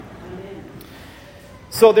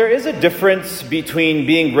So there is a difference between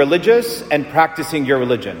being religious and practicing your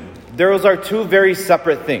religion. Those are two very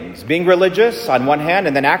separate things. Being religious on one hand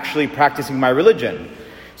and then actually practicing my religion.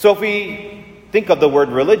 So if we think of the word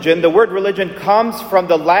religion comes from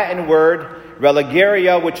the Latin word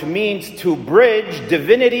religaria, which means to bridge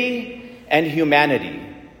divinity and humanity.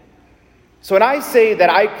 So when I say that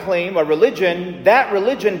I claim a religion, that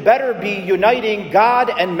religion better be uniting God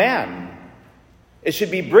and man. It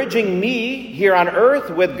should be bridging me here on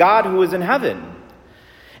earth with God who is in heaven.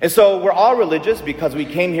 And so we're all religious because we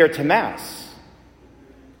came here to Mass.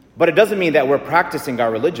 But it doesn't mean that we're practicing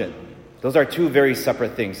our religion. Those are two very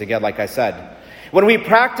separate things, again, like I said. When we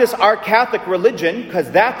practice our Catholic religion,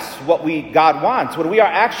 because that's what God wants, when we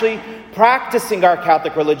are actually practicing our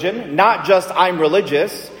Catholic religion, not just I'm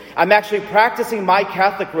religious, I'm actually practicing my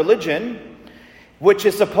Catholic religion, which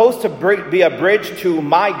is supposed to be a bridge to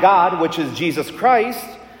my God, which is Jesus Christ.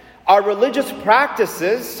 Our religious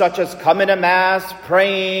practices, such as coming to Mass,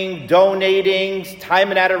 praying, donating,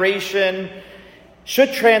 time in adoration,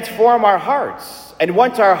 should transform our hearts. And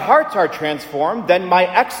once our hearts are transformed, then my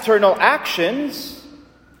external actions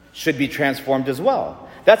should be transformed as well.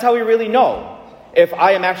 That's how we really know if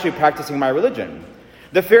I am actually practicing my religion.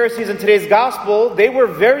 The Pharisees in today's gospel, they were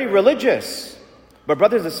very religious. But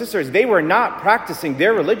brothers and sisters, they were not practicing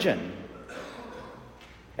their religion.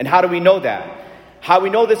 And how do we know that? How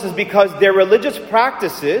we know this is because their religious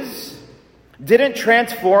practices didn't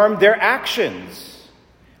transform their actions,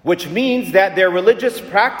 which means that their religious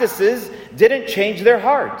practices didn't change their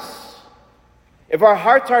hearts. If our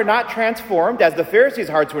hearts are not transformed, as the Pharisees'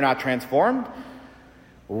 hearts were not transformed,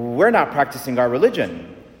 we're not practicing our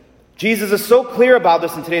religion. Jesus is so clear about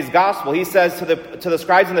this in today's gospel. He says to the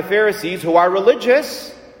scribes and the Pharisees who are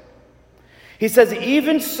religious, he says,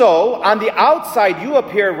 even so, on the outside you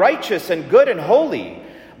appear righteous and good and holy,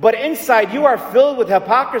 but inside you are filled with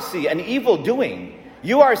hypocrisy and evil doing.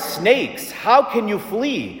 You are snakes. How can you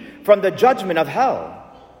flee from the judgment of hell?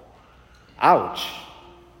 Ouch.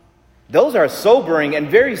 Those are sobering and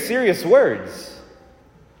very serious words.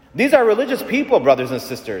 These are religious people, brothers and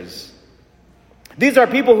sisters. These are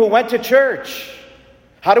people who went to church.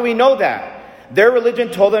 How do we know that? Their religion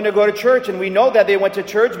told them to go to church, and we know that they went to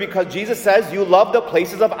church because Jesus says you love the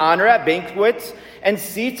places of honor at banquets and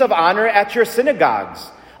seats of honor at your synagogues.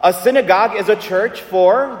 A synagogue is a church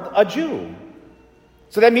for a Jew.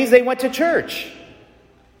 So that means they went to church.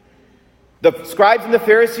 The scribes and the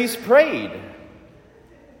Pharisees prayed.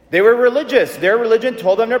 They were religious. Their religion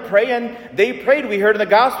told them to pray, and they prayed. We heard in the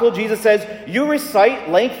gospel, Jesus says, you recite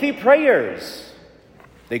lengthy prayers.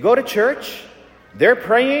 They go to church, they're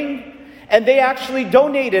praying, and they actually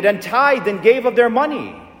donated and tithed and gave of their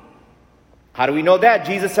money. How do we know that?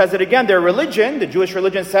 Jesus says it again. Their religion, the Jewish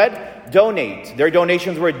religion, said, donate. Their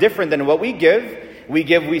donations were different than what we give.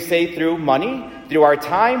 We say, through money, through our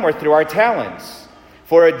time, or through our talents.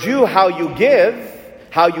 For a Jew, how you give,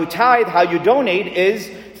 how you tithe, how you donate is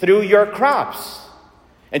through your crops.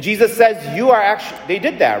 And Jesus says they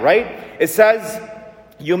did that, right? It says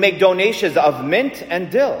you make donations of mint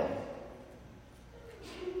and dill.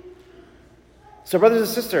 So brothers and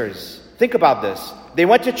sisters, think about this. They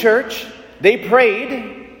went to church, they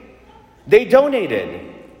prayed, they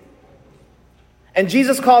donated. And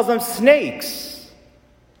Jesus calls them snakes.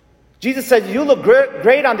 Jesus says, you look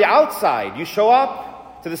great on the outside. You show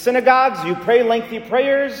up to the synagogues, you pray lengthy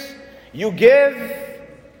prayers, you give.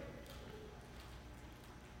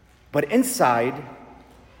 But inside,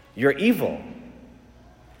 you're evil.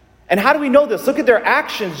 And how do we know this? Look at their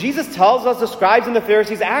actions. Jesus tells us the scribes and the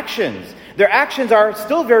Pharisees' actions. Their actions are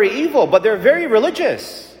still very evil, but they're very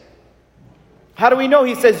religious. How do we know?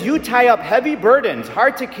 He says, you tie up heavy burdens,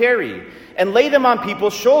 hard to carry, and lay them on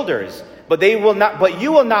people's shoulders, but you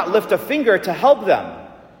will not lift a finger to help them.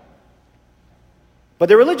 But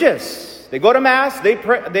they're religious. They go to Mass, they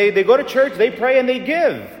pray, they go to church, they pray, and they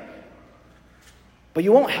give. But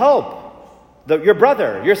you won't help your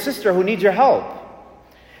brother, your sister who needs your help.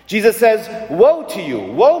 Jesus says, woe to you.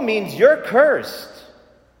 Woe means you're cursed.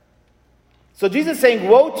 So Jesus is saying,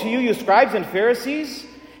 woe to you, you scribes and Pharisees.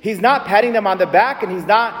 He's not patting them on the back, and he's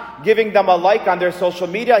not giving them a like on their social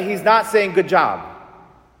media. He's not saying good job.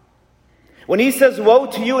 When he says woe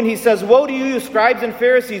to you, and he says, woe to you, you scribes and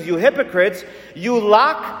Pharisees, you hypocrites, you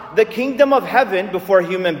lock the kingdom of heaven before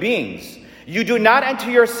human beings. You do not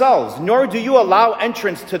enter yourselves, nor do you allow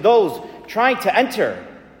entrance to those trying to enter.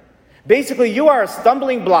 Basically, you are a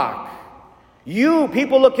stumbling block.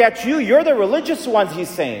 People look at you, you're the religious ones, he's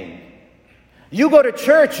saying. You go to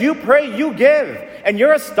church, you pray, you give, and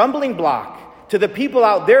you're a stumbling block to the people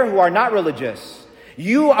out there who are not religious.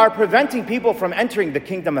 You are preventing people from entering the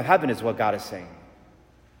kingdom of heaven, is what God is saying.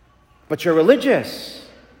 but you're religious.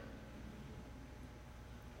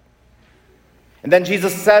 And then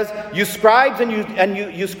Jesus says, you scribes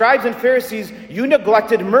and scribes and Pharisees, you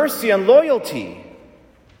neglected mercy and loyalty.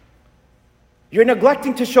 You're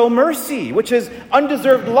neglecting to show mercy, which is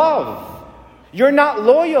undeserved love. You're not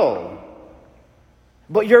loyal,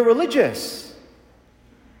 but you're religious.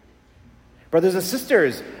 Brothers and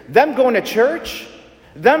sisters, them going to church,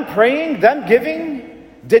 them praying, them giving,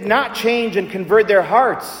 did not change and convert their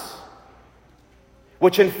hearts,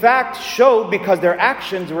 which in fact showed because their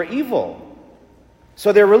actions were evil.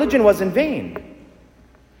 So their religion was in vain.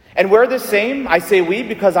 And we're the same. I say we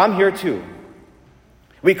because I'm here too.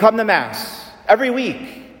 We come to Mass every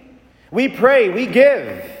week. We pray, we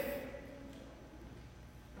give.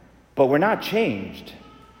 But we're not changed.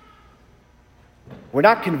 We're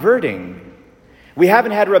not converting. We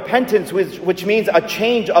haven't had repentance, which means a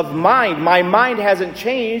change of mind. My mind hasn't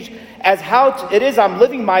changed as how it is I'm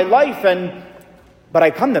living my life. But I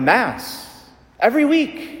come to Mass every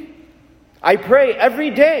week. I pray every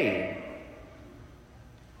day.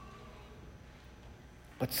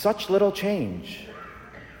 But such little change.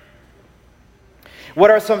 What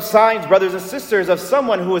are some signs, brothers and sisters, of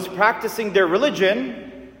someone who is practicing their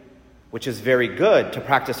religion, which is very good to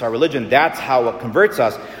practice our religion? That's how it converts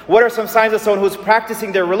us. What are some signs of someone who is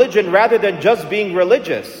practicing their religion rather than just being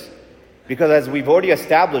religious? Because as we've already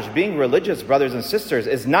established, being religious, brothers and sisters,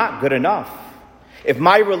 is not good enough. If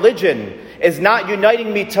my religion is not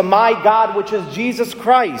uniting me to my God, which is Jesus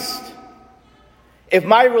Christ, if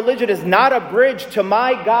my religion is not a bridge to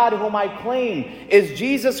my God whom I claim is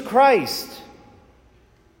Jesus Christ,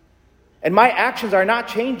 and my actions are not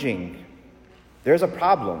changing, there's a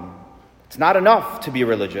problem. It's not enough to be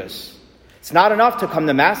religious. It's not enough to come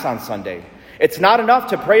to Mass on Sunday. It's not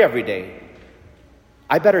enough to pray every day.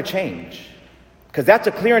 I better change, because that's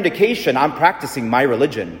a clear indication I'm practicing my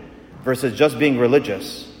religion versus just being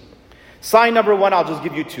religious. Sign number one, I'll just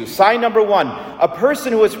give you two. Sign number one, a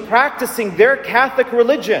person who is practicing their Catholic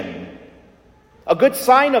religion. A good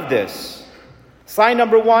sign of this. Sign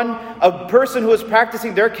number one, a person who is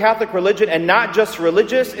practicing their Catholic religion and not just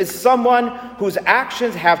religious is someone whose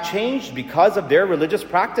actions have changed because of their religious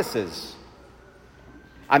practices.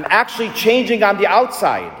 I'm actually changing on the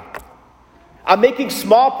outside. I'm making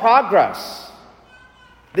small progress.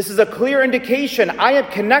 This is a clear indication I am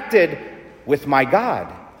connected with my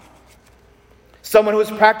God. Someone who is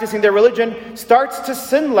practicing their religion starts to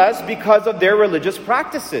sin less because of their religious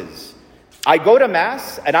practices. I go to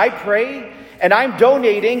Mass and I pray and I'm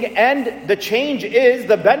donating, and the change is,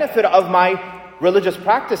 the benefit of my religious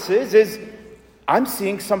practices is I'm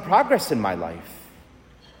seeing some progress in my life.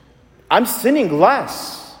 I'm sinning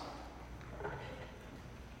less.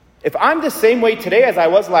 If I'm the same way today as I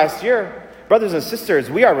was last year, brothers and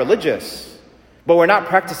sisters, we are religious, but we're not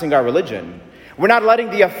practicing our religion. We're not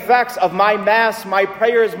letting the effects of my Mass, my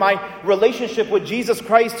prayers, my relationship with Jesus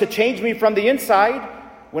Christ to change me from the inside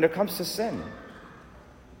when it comes to sin.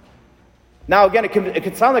 Now, again, it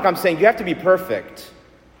can sound like I'm saying you have to be perfect.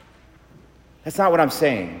 That's not what I'm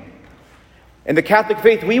saying. In the Catholic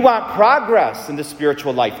faith, we want progress in the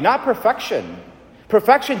spiritual life, not perfection.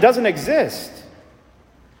 Perfection doesn't exist.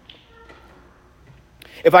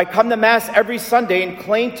 If I come to Mass every Sunday and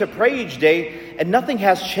claim to pray each day, and nothing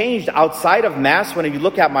has changed outside of Mass when you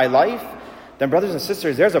look at my life, then brothers and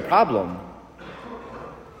sisters, there's a problem.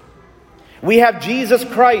 We have Jesus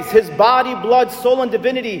Christ, His body, blood, soul, and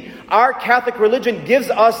divinity. Our Catholic religion gives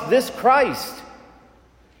us this Christ.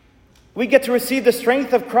 We get to receive the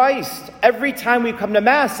strength of Christ every time we come to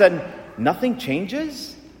Mass, and nothing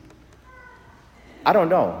changes? I don't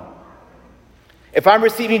know. If I'm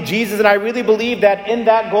receiving Jesus and I really believe that in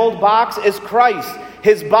that gold box is Christ,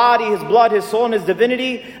 His body, His blood, His soul, and His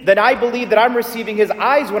divinity, then I believe that I'm receiving His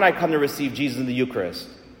eyes when I come to receive Jesus in the Eucharist.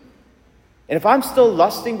 And if I'm still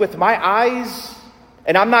lusting with my eyes,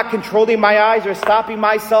 and I'm not controlling my eyes or stopping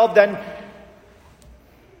myself, then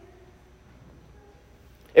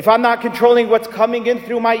if I'm not controlling what's coming in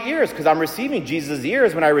through my ears, because I'm receiving Jesus'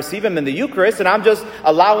 ears when I receive Him in the Eucharist, and I'm just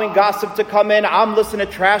allowing gossip to come in, I'm listening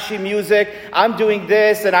to trashy music, I'm doing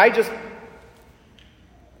this, and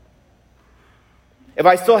if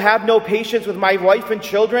I still have no patience with my wife and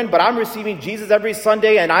children, but I'm receiving Jesus every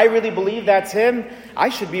Sunday, and I really believe that's Him, I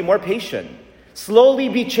should be more patient.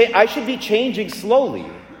 I should be changing slowly,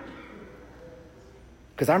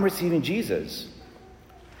 because I'm receiving Jesus.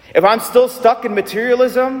 If I'm still stuck in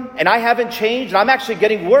materialism and I haven't changed and I'm actually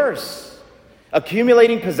getting worse,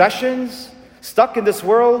 accumulating possessions, stuck in this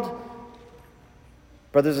world,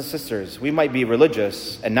 brothers and sisters, we might be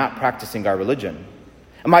religious and not practicing our religion.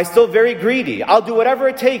 Am I still very greedy? I'll do whatever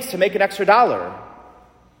it takes to make an extra dollar.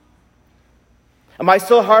 Am I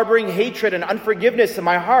still harboring hatred and unforgiveness in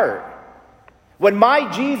my heart? When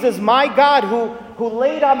my Jesus, my God, who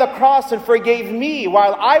laid on the cross and forgave me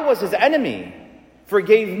while I was his enemy,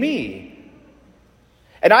 forgave me.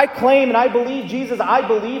 And I claim and I believe, Jesus, I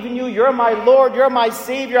believe in you. You're my Lord. You're my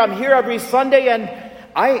Savior. I'm here every Sunday, and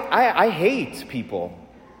I hate people.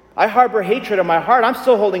 I harbor hatred in my heart. I'm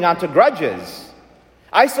still holding on to grudges.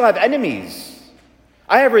 I still have enemies.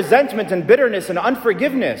 I have resentment and bitterness and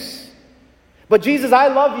unforgiveness. But Jesus, I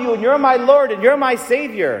love you, and you're my Lord, and you're my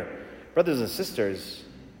Savior. Brothers and sisters,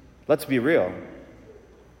 let's be real.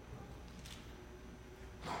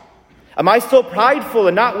 Am I still prideful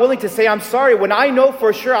and not willing to say I'm sorry when I know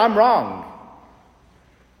for sure I'm wrong?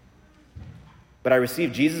 But I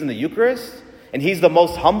received Jesus in the Eucharist, and he's the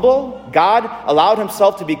most humble. God allowed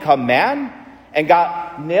himself to become man and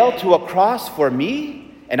got nailed to a cross for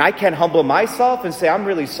me, and I can't humble myself and say, I'm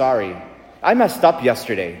really sorry. I messed up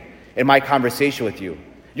yesterday in my conversation with you.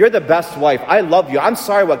 You're the best wife. I love you. I'm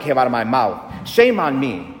sorry what came out of my mouth. Shame on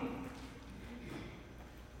me.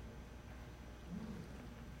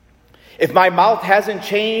 If my mouth hasn't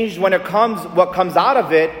changed when it comes, what comes out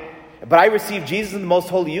of it, but I receive Jesus in the most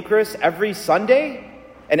holy Eucharist every Sunday,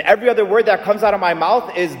 and every other word that comes out of my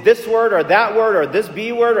mouth is this word or that word or this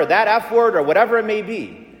B word or that F word or whatever it may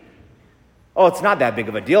be. Oh, it's not that big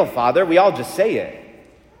of a deal, Father. We all just say it.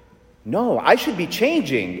 No, I should be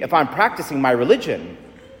changing if I'm practicing my religion.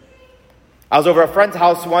 I was over a friend's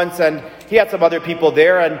house once, and he had some other people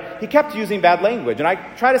there, and he kept using bad language. And I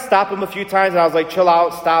tried to stop him a few times, and I was like, chill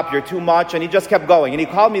out, stop, you're too much. And he just kept going. And he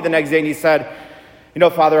called me the next day, and he said,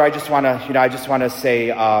 Father, I just want to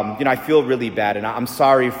say, I feel really bad, and I'm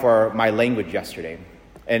sorry for my language yesterday.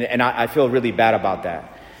 And I feel really bad about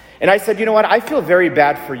that. And I said, you know what, I feel very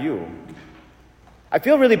bad for you. I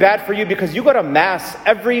feel really bad for you because you go to Mass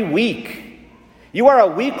every week. You are a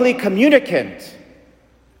weekly communicant.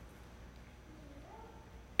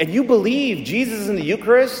 And you believe Jesus is in the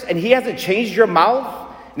Eucharist and he hasn't changed your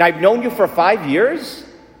mouth, and I've known you for 5 years?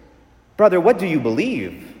 Brother, what do you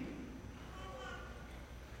believe?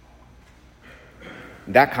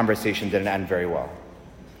 That conversation didn't end very well.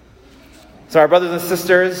 So our brothers and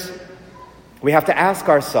sisters, we have to ask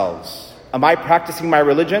ourselves, am I practicing my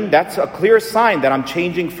religion? That's a clear sign that I'm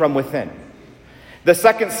changing from within. The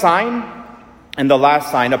second sign, and the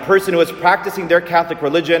last sign, a person who is practicing their Catholic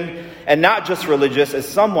religion and not just religious, is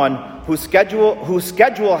someone whose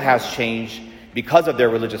schedule has changed because of their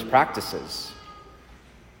religious practices.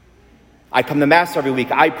 I come to Mass every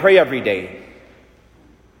week. I pray every day.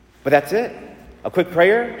 But that's it. A quick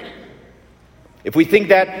prayer. If we think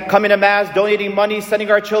that coming to Mass, donating money, sending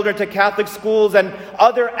our children to Catholic schools, and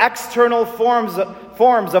other external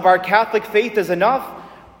forms of our Catholic faith is enough,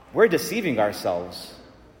 we're deceiving ourselves.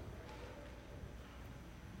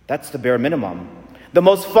 That's the bare minimum. The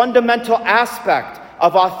most fundamental aspect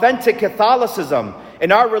of authentic Catholicism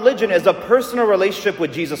in our religion is a personal relationship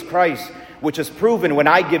with Jesus Christ, which is proven when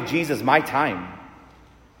I give Jesus my time.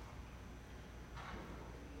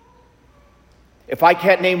 If I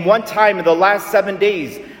can't name one time in the last 7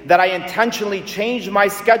 days that I intentionally changed my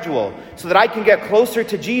schedule so that I can get closer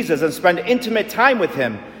to Jesus and spend intimate time with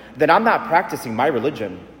him, then I'm not practicing my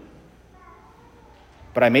religion.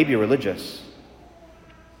 But I may be religious.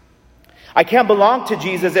 I can't belong to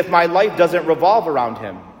Jesus if my life doesn't revolve around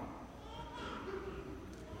him.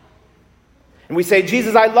 And we say,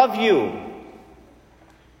 Jesus, I love you.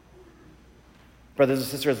 Brothers and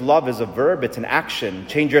sisters, love is a verb, it's an action.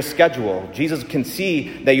 Change your schedule. Jesus can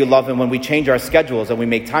see that you love him when we change our schedules and we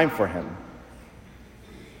make time for him.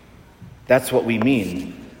 That's what we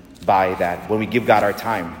mean by that, when we give God our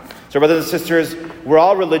time. So brothers and sisters, we're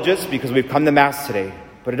all religious because we've come to Mass today,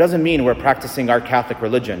 but it doesn't mean we're practicing our Catholic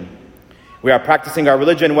religion. We are practicing our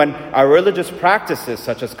religion when our religious practices,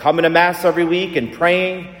 such as coming to Mass every week and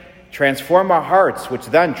praying, transform our hearts, which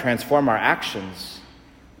then transform our actions.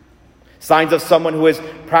 Signs of someone who is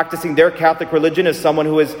practicing their Catholic religion is someone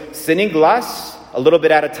who is sinning less, a little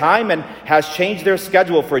bit at a time, and has changed their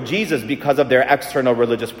schedule for Jesus because of their external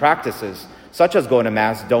religious practices, such as going to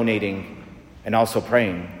Mass, donating, and also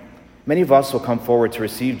praying. Many of us will come forward to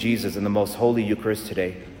receive Jesus in the most holy Eucharist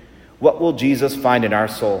today. What will Jesus find in our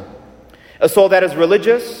soul? A soul that is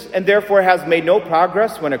religious and therefore has made no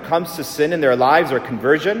progress when it comes to sin in their lives or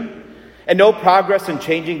conversion, and no progress in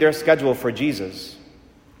changing their schedule for Jesus.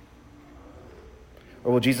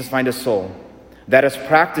 Or will Jesus find a soul that is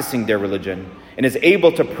practicing their religion and is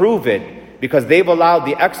able to prove it because they've allowed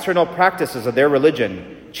the external practices of their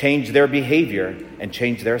religion change their behavior and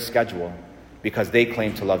change their schedule because they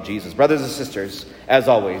claim to love Jesus? Brothers and sisters, as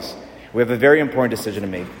always, we have a very important decision to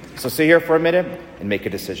make. So sit here for a minute and make a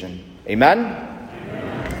decision. Amen?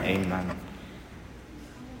 Amen.